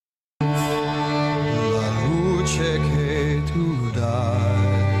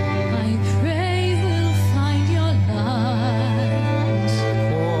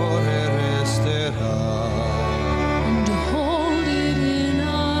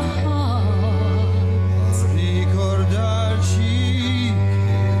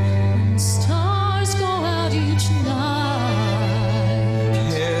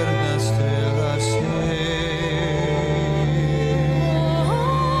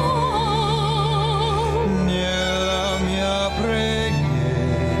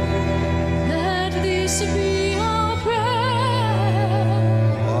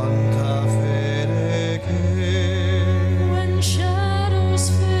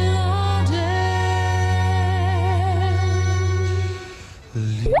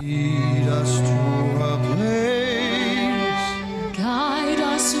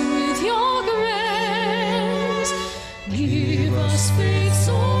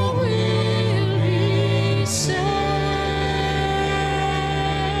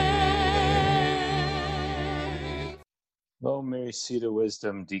Every Seed of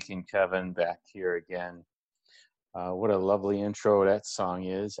Wisdom, Deacon Kevin back here again. What a lovely intro that song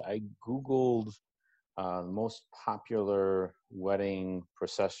is. I Googled the most popular wedding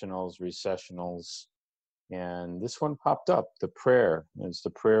processionals, recessionals, and this one popped up, the prayer. It's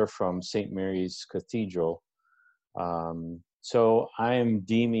the prayer from St. Mary's Cathedral. So I am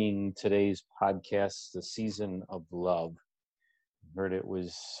deeming today's podcast the season of love. Heard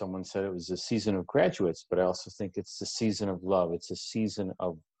someone said it was the season of graduates, but I also think it's the season of love. It's a season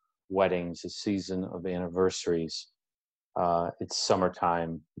of weddings, a season of anniversaries. It's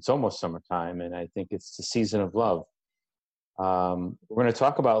summertime. It's almost summertime, and I think it's the season of love. We're going to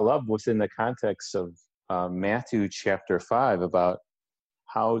talk about love within the context of Matthew chapter 5, about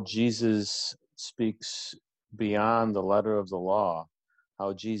how Jesus speaks beyond the letter of the law,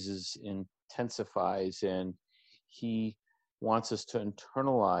 how Jesus intensifies, and he wants us to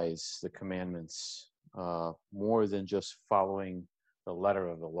internalize the commandments more than just following the letter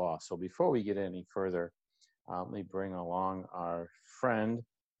of the law. So before we get any further, let me bring along our friend,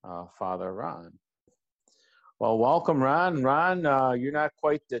 Father Ron. Well, welcome, Ron. Ron, you're not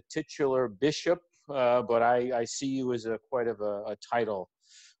quite the titular bishop, but I see you as quite a title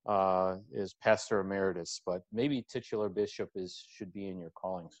as Pastor Emeritus, but maybe titular bishop should be in your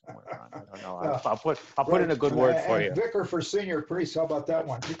calling somewhere, Ron. I don't know. I'll put in a good word for you. Vicar for senior priest. How about that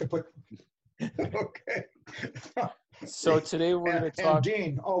one? You can put. Okay. So today we're going to talk. And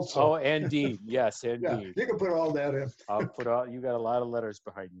Dean also. Oh, and Dean. Yes, and yeah, Dean. you can put all that in. I'll put all. You got a lot of letters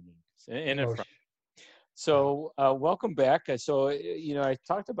behind you, in and front. So welcome back. So I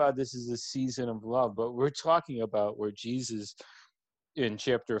talked about this as a season of love, but we're talking about where Jesus, in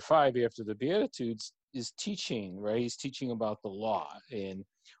chapter 5, after the Beatitudes, is teaching, right? He's teaching about the law, and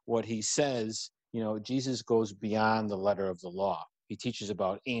what he says, Jesus goes beyond the letter of the law. He teaches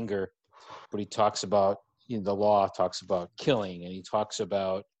about anger, but he talks about, the law talks about killing, and he talks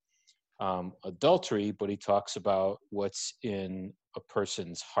about adultery, but he talks about what's in a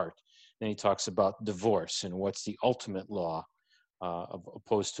person's heart. Then he talks about divorce and what's the ultimate law,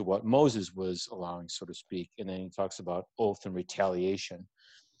 opposed to what Moses was allowing, so to speak. And then he talks about oath and retaliation.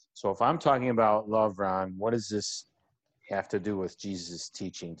 So if I'm talking about love, Ron, what does this have to do with Jesus'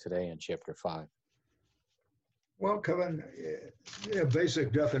 teaching today in chapter 5? Well, Kevin, a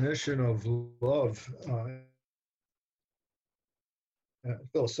basic definition of love,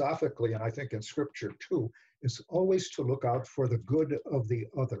 philosophically, and I think in Scripture too, is always to look out for the good of the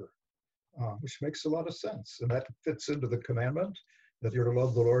other, which makes a lot of sense. And that fits into the commandment that you're to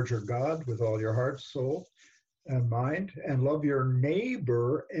love the Lord your God with all your heart, soul, and mind, and love your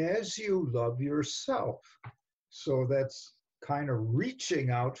neighbor as you love yourself. So that's kind of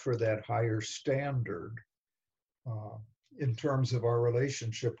reaching out for that higher standard in terms of our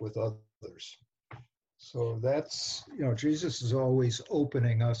relationship with others. So that's, Jesus is always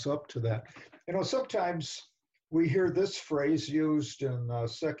opening us up to that. Sometimes we hear this phrase used in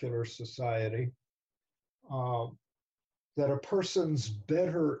secular society, that a person's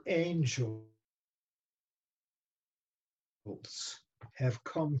better angels have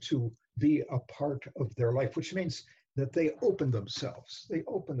come to be a part of their life, which means that they open themselves. They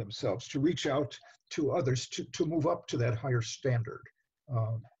open themselves to reach out to others, to move up to that higher standard.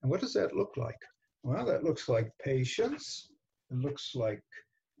 And what does that look like? Well, that looks like patience. It looks like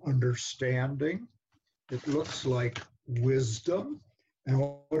understanding. It looks like wisdom. And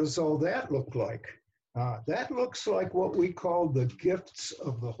what does all that look like? That looks like what we call the gifts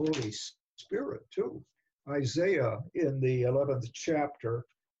of the Holy Spirit, too. Isaiah, in the 11th chapter,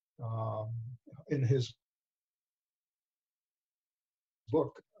 in his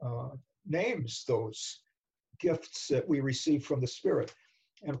book, names those gifts that we receive from the Spirit.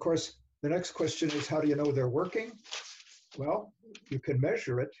 And of course, the next question is, how do you know they're working? Well, you can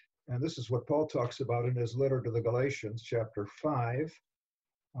measure it. And this is what Paul talks about in his letter to the Galatians, chapter 5.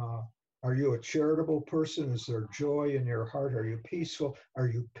 Are you a charitable person? Is there joy in your heart? Are you peaceful? Are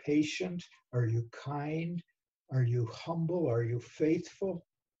you patient? Are you kind? Are you humble? Are you faithful?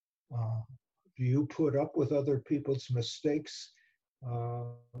 Do you put up with other people's mistakes?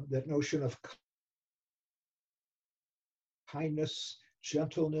 That notion of kindness,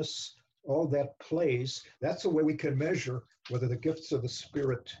 gentleness, all that plays. That's a way we can measure whether the gifts of the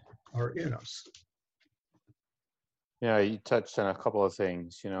Spirit are in us. Yeah, you touched on a couple of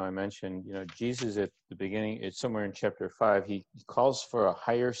things. I mentioned, Jesus at the beginning, it's somewhere in chapter 5, he calls for a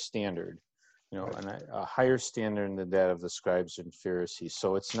higher standard, and a higher standard than that of the scribes and Pharisees.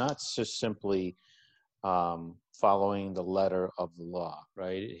 So it's not just simply following the letter of the law,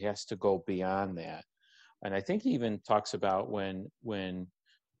 right? It has to go beyond that. And I think he even talks about when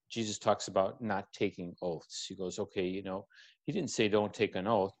Jesus talks about not taking oaths. He goes, okay, you know, he didn't say don't take an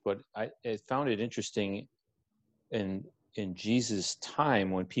oath, but I found it interesting in Jesus'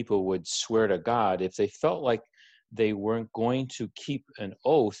 time when people would swear to God, if they felt like they weren't going to keep an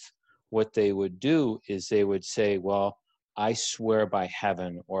oath, what they would do is they would say, well, I swear by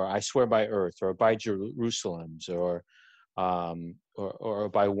heaven, or I swear by earth, or by Jerusalem's, or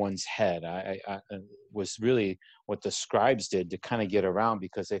by one's head. I was really what the scribes did to kind of get around,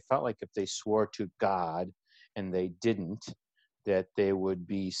 because they felt like if they swore to God and they didn't, that they would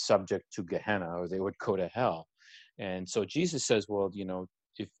be subject to Gehenna, or they would go to hell. And so Jesus says, well, you know,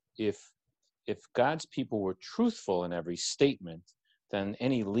 if if God's people were truthful in every statement, then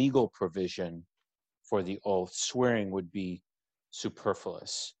any legal provision for the oath, swearing, would be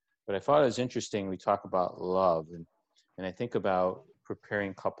superfluous. But I thought it was interesting, we talk about love, and I think about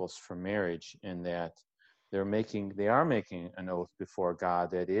preparing couples for marriage, in that they are making an oath before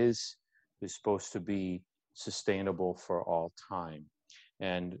God that is supposed to be sustainable for all time.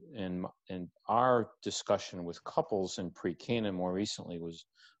 And in our discussion with couples in pre-Canaan more recently was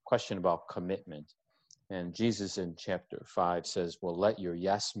a question about commitment. And Jesus in chapter 5 says, well, let your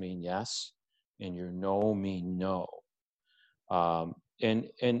yes mean yes and your no mean no.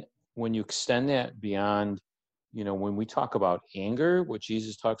 And when you extend that beyond, you know, when we talk about anger, what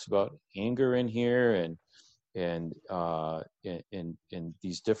Jesus talks about anger in here, and in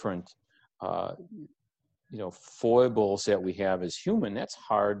these different you know, foibles that we have as human, that's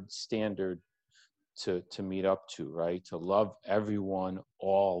hard standard to meet up to, right? To love everyone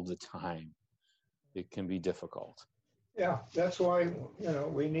all the time, it can be difficult. Yeah, that's why, you know,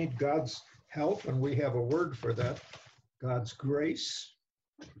 we need God's help, and we have a word for that: God's grace,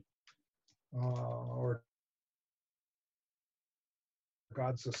 or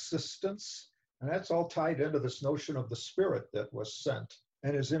God's assistance. And that's all tied into this notion of the Spirit that was sent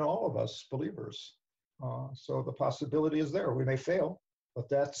and is in all of us believers. So the possibility is there. We may fail, but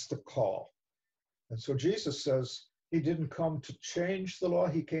that's the call. And so Jesus says he didn't come to change the law,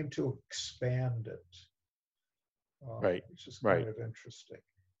 he came to expand it. Right. Which is Right. kind of interesting.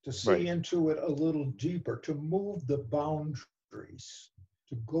 To see Right. into it a little deeper, to move the boundaries,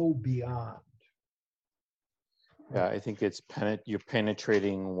 to go beyond. Yeah, I think it's you're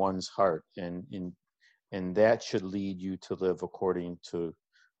penetrating one's heart, and that should lead you to live according to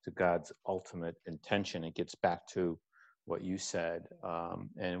God's ultimate intention. It gets back to what you said,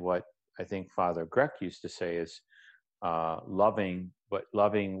 and what I think Father Grech used to say is loving, but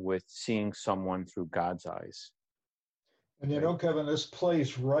loving with seeing someone through God's eyes. And you know, Kevin, this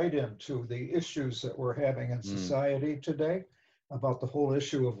plays right into the issues that we're having in society today about the whole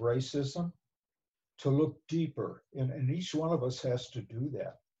issue of racism. To look deeper, and each one of us has to do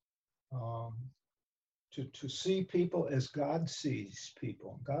that. To see people as God sees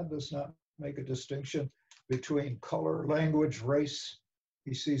people. God does not make a distinction between color, language, race.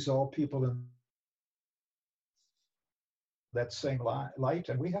 He sees all people in that same light,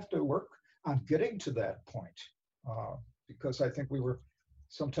 and we have to work on getting to that point, because I think we were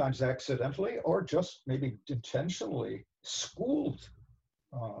sometimes accidentally or just maybe intentionally schooled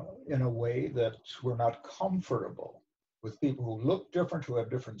in a way that we're not comfortable with people who look different, who have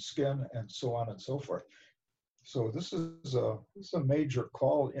different skin, and so on and so forth. So this is a major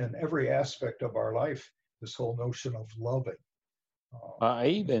call in every aspect of our life, this whole notion of loving. I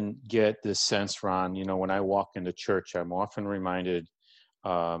even get this sense, Ron, you know, when I walk into church, I'm often reminded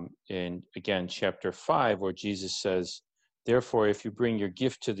in, again, chapter 5, where Jesus says, therefore, if you bring your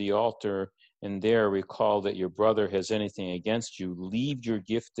gift to the altar and there recall that your brother has anything against you, leave your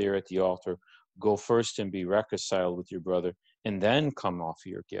gift there at the altar, go first and be reconciled with your brother, and then come offer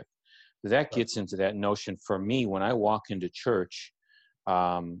your gift. That gets into that notion for me when I walk into church.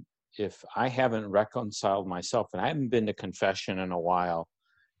 If I haven't reconciled myself, and I haven't been to confession in a while,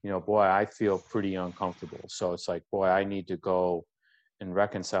 you know, boy, I feel pretty uncomfortable. So it's like, boy, I need to go and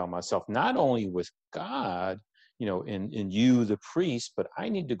reconcile myself, not only with God, you know, in you, the priest, but I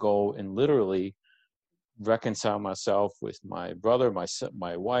need to go and literally reconcile myself with my brother,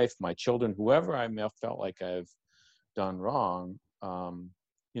 my wife, my children, whoever I may have felt like I've done wrong.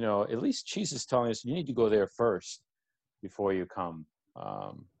 You know, at least Jesus telling us you need to go there first before you come.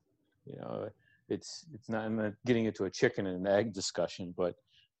 You know, it's not, I'm not getting into a chicken and an egg discussion, but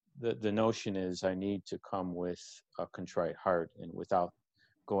the notion is I need to come with a contrite heart, and without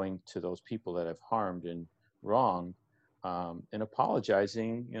going to those people that have harmed and wronged, and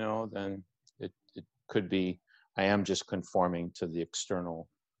apologizing, you know, then it could be I am just conforming to the external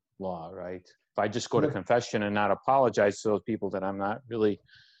law, right? If I just go to confession and not apologize to those people, then I'm not really,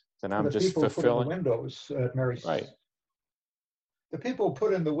 then I'm just people fulfilling. put in the windows at Mary's. Right. The people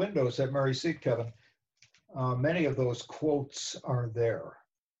put in the windows at Mary Seat, Kevin, many of those quotes are there.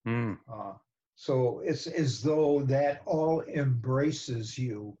 Mm. So it's as though that all embraces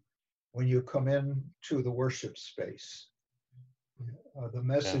you when you come in to the worship space. The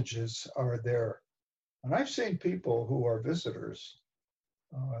messages are there. And I've seen people who are visitors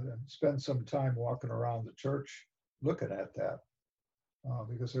spend some time walking around the church looking at that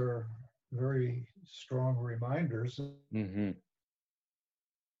because there are very strong reminders Mm-hmm.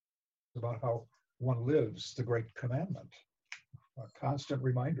 about how one lives the great commandment, constant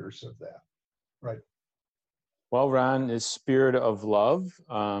reminders of that. Right. Well, Ron, is Spirit of Love.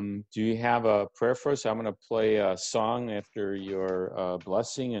 Do you have a prayer for us? I'm going to play a song after your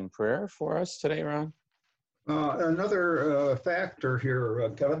blessing and prayer for us today, Ron. Another factor here,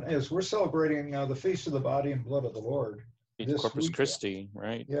 Kevin, is we're celebrating the Feast of the Body and Blood of the Lord this Corpus weekend. Christi,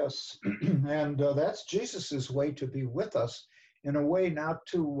 right? Yes, and that's Jesus's way to be with us, in a way not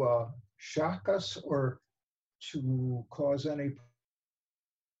to shock us or to cause any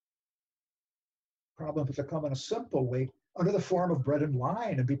problem, but to come in a simple way under the form of bread and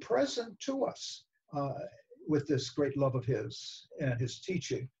wine and be present to us with this great love of his and his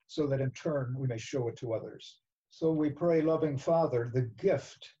teaching, so that in turn we may show it to others. So we pray, loving Father, the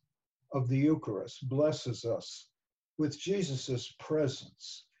gift of the Eucharist blesses us with Jesus's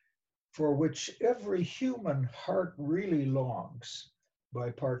presence, for which every human heart really longs.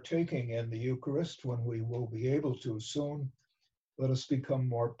 By partaking in the Eucharist, when we will be able to soon, let us become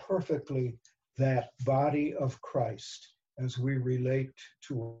more perfectly that body of Christ as we relate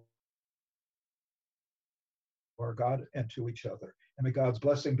to our God and to each other. And may God's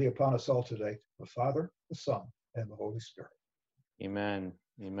blessing be upon us all today, the Father, the Son, and the Holy Spirit. Amen.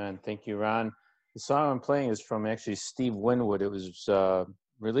 Amen. Thank you, Ron. The song I'm playing is from actually Steve Winwood. It was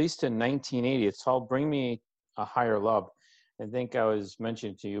released in 1980. It's called Bring Me a Higher Love. I think I was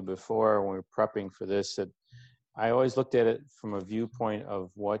mentioning to you before when we were prepping for this that I always looked at it from a viewpoint of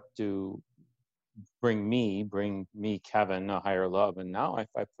what do bring me, Kevin, a higher love. And now if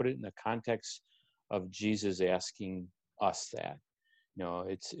I put it in the context of Jesus asking us that, you know,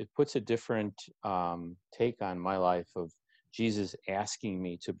 it puts a different take on my life of Jesus asking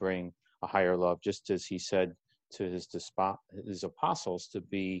me to bring a higher love, just as he said to his apostles to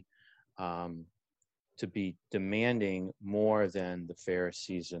be demanding more than the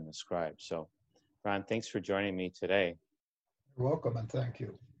Pharisees and the scribes. So, Ron, thanks for joining me today. You're welcome, and thank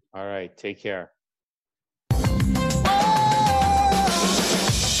you. All right, take care.